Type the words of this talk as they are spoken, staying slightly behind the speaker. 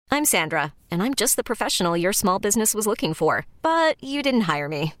I'm Sandra, and I'm just the professional your small business was looking for. But you didn't hire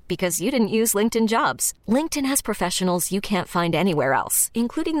me because you didn't use LinkedIn Jobs. LinkedIn has professionals you can't find anywhere else,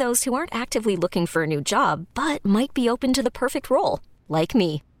 including those who aren't actively looking for a new job, but might be open to the perfect role, like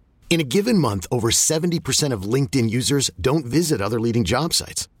me. In a given month, over 70% of LinkedIn users don't visit other leading job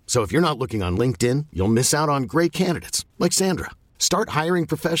sites. So if you're not looking on LinkedIn, you'll miss out on great candidates like Sandra. Start hiring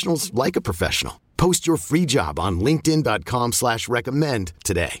professionals like a professional. Post your free job on linkedin.com/recommend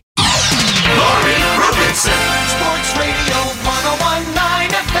today. Laurie Robinson, Sports Radio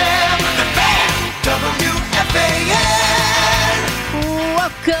 101.9 FM, The Fan, WFAN.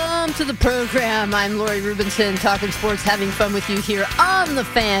 Welcome to the program. I'm Laurie Robinson, talking sports, having fun with you here on The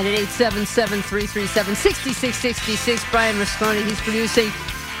Fan at 877-337-6666. Brian Rasconi, he's producing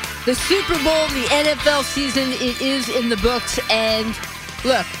the Super Bowl, the NFL season. It is in the books, and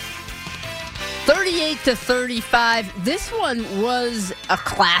look, 38-35. This one was a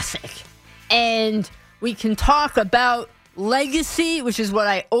classic. And we can talk about legacy, which is what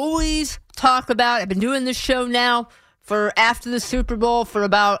I always talk about. I've been doing this show now for after the Super Bowl for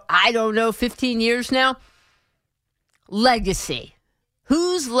about, 15 years now. Legacy.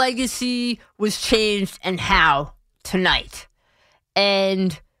 Whose legacy was changed and how tonight?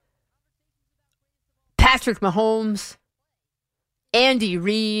 And Patrick Mahomes, Andy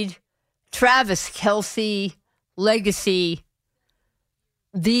Reid, Travis Kelce, legacy.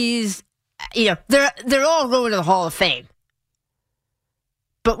 These, they're all going to the Hall of Fame.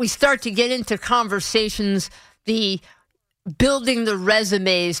 But we start to get into conversations, the building the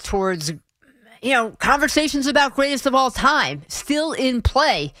resumes towards, conversations about greatest of all time, still in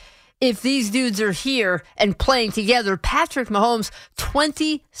play. If these dudes are here and playing together, Patrick Mahomes,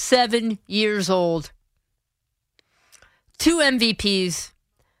 27 years old, 2 MVPs,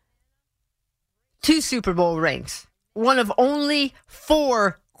 2 Super Bowl rings, one of only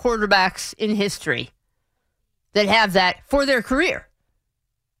 4 quarterbacks in history that have that for their career.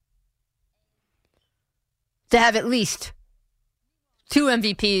 To have at least 2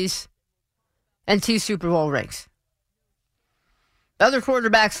 MVPs and 2 Super Bowl rings. The other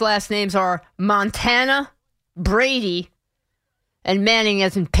quarterbacks' last names are Montana, Brady, and Manning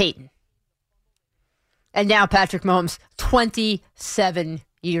as in Peyton. And now Patrick Mahomes, 27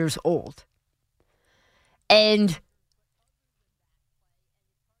 years old. And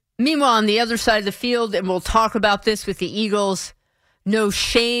meanwhile, on the other side of the field, and we'll talk about this with the Eagles, no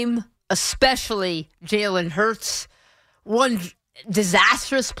shame, especially Jalen Hurts. One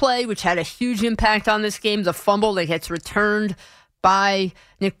disastrous play, which had a huge impact on this game, the fumble that gets returned by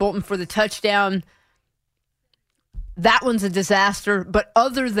Nick Bolton for the touchdown. That one's a disaster. But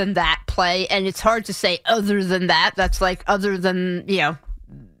other than that play, and it's hard to say other than that, that's like other than,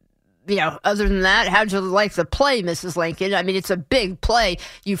 other than that, how'd you like the play, Mrs. Lincoln? I mean, it's a big play.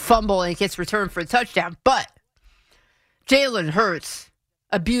 You fumble and it gets returned for a touchdown. But Jalen Hurts,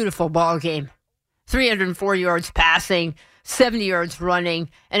 a beautiful ball game. 304 yards passing, 70 yards running,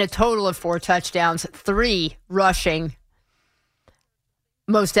 and a total of 4 touchdowns, 3 rushing.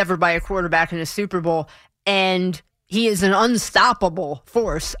 Most ever by a quarterback in a Super Bowl. And he is an unstoppable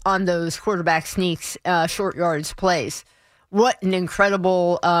force on those quarterback sneaks, short yards plays. What an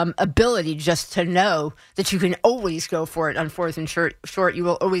incredible ability just to know that you can always go for it on 4th and short. You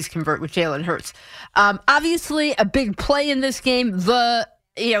will always convert with Jalen Hurts. Obviously, a big play in this game. I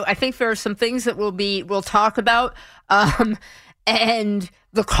think there are some things that we'll talk about. And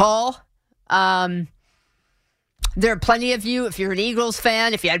the call. There are plenty of you, if you're an Eagles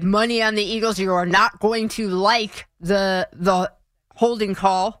fan, if you had money on the Eagles, you are not going to like the holding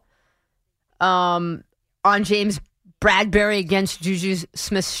call on James Bradbury against Juju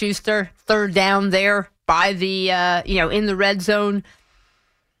Smith-Schuster, 3rd down there by the, in the red zone.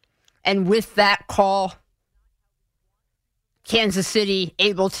 And with that call, Kansas City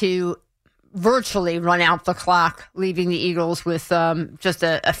able to virtually run out the clock, leaving the Eagles with just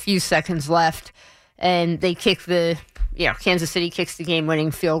a few seconds left. And they kick Kansas City kicks the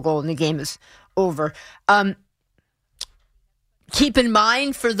game-winning field goal, and the game is over. Keep in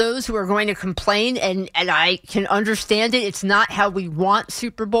mind, for those who are going to complain, and I can understand it, it's not how we want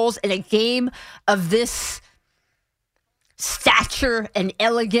Super Bowls. In a game of this stature and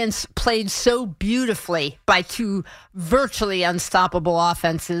elegance, played so beautifully by 2 virtually unstoppable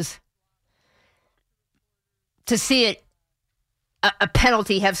offenses, to see it, a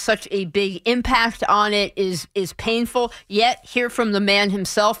penalty have such a big impact on it is painful. Yet, hear from the man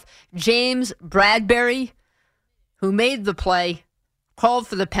himself, James Bradbury, who made the play, called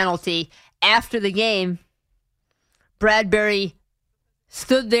for the penalty. After the game, Bradbury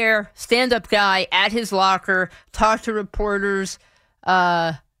stood there, stand-up guy, at his locker, talked to reporters,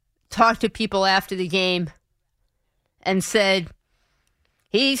 talked to people after the game and said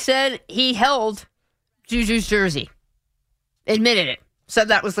he held Juju's jersey. Admitted it. Said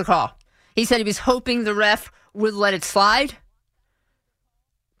that was the call. He said he was hoping the ref would let it slide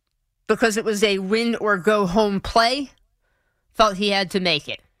because it was a win or go home play. Felt he had to make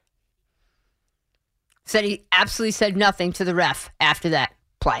it. Said he absolutely said nothing to the ref after that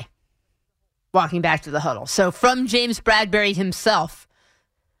play, walking back to the huddle. So from James Bradbury himself,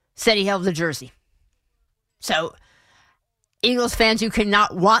 said he held the jersey. So Eagles fans, you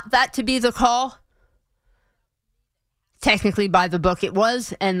cannot want that to be the call. Technically, by the book, it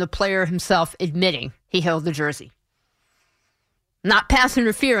was, and the player himself admitting he held the jersey. Not pass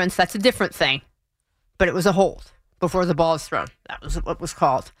interference, that's a different thing, but it was a hold before the ball is thrown. That was what was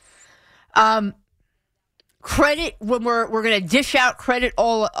called. Credit, when we're going to dish out credit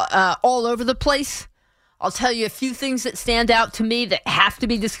all over the place, I'll tell you a few things that stand out to me that have to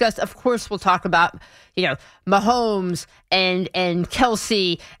be discussed. Of course, we'll talk about, Mahomes and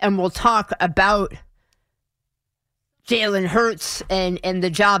Kelsey, and we'll talk about Jalen Hurts and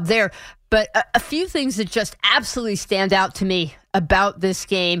the job there. But a few things that just absolutely stand out to me about this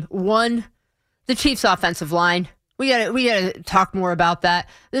game. One, the Chiefs' offensive line. We gotta talk more about that.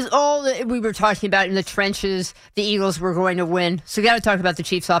 This is all that we were talking about in the trenches. The Eagles were going to win. So we got to talk about the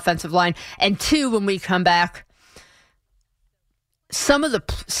Chiefs' offensive line. And two, when we come back, some of the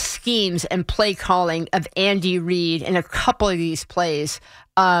schemes and play calling of Andy Reid in a couple of these plays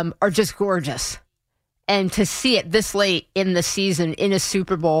are just gorgeous. And to see it this late in the season, in a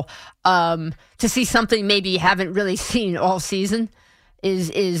Super Bowl, to see something maybe you haven't really seen all season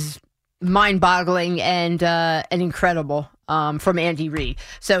is mind-boggling and incredible from Andy Reid.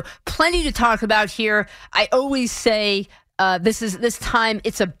 So plenty to talk about here. I always say this time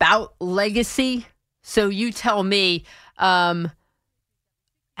it's about legacy. So you tell me, how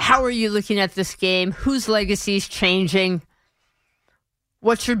are you looking at this game? Whose legacy is changing?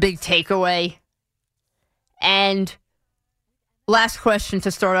 What's your big takeaway? And last question to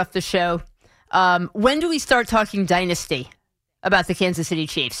start off the show. When do we start talking dynasty about the Kansas City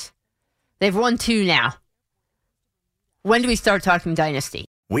Chiefs? They've won 2 now. When do we start talking dynasty?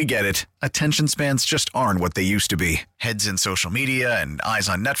 We get it. Attention spans just aren't what they used to be. Heads in social media and eyes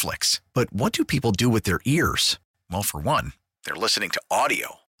on Netflix. But what do people do with their ears? Well, for one, they're listening to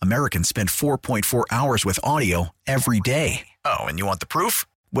audio. Americans spend 4.4 hours with audio every day. Oh, and you want the proof?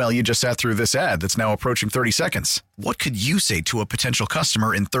 Well, you just sat through this ad that's now approaching 30 seconds. What could you say to a potential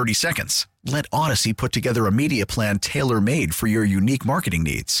customer in 30 seconds? Let Odyssey put together a media plan tailor-made for your unique marketing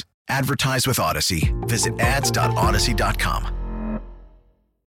needs. Advertise with Odyssey. Visit ads.odyssey.com.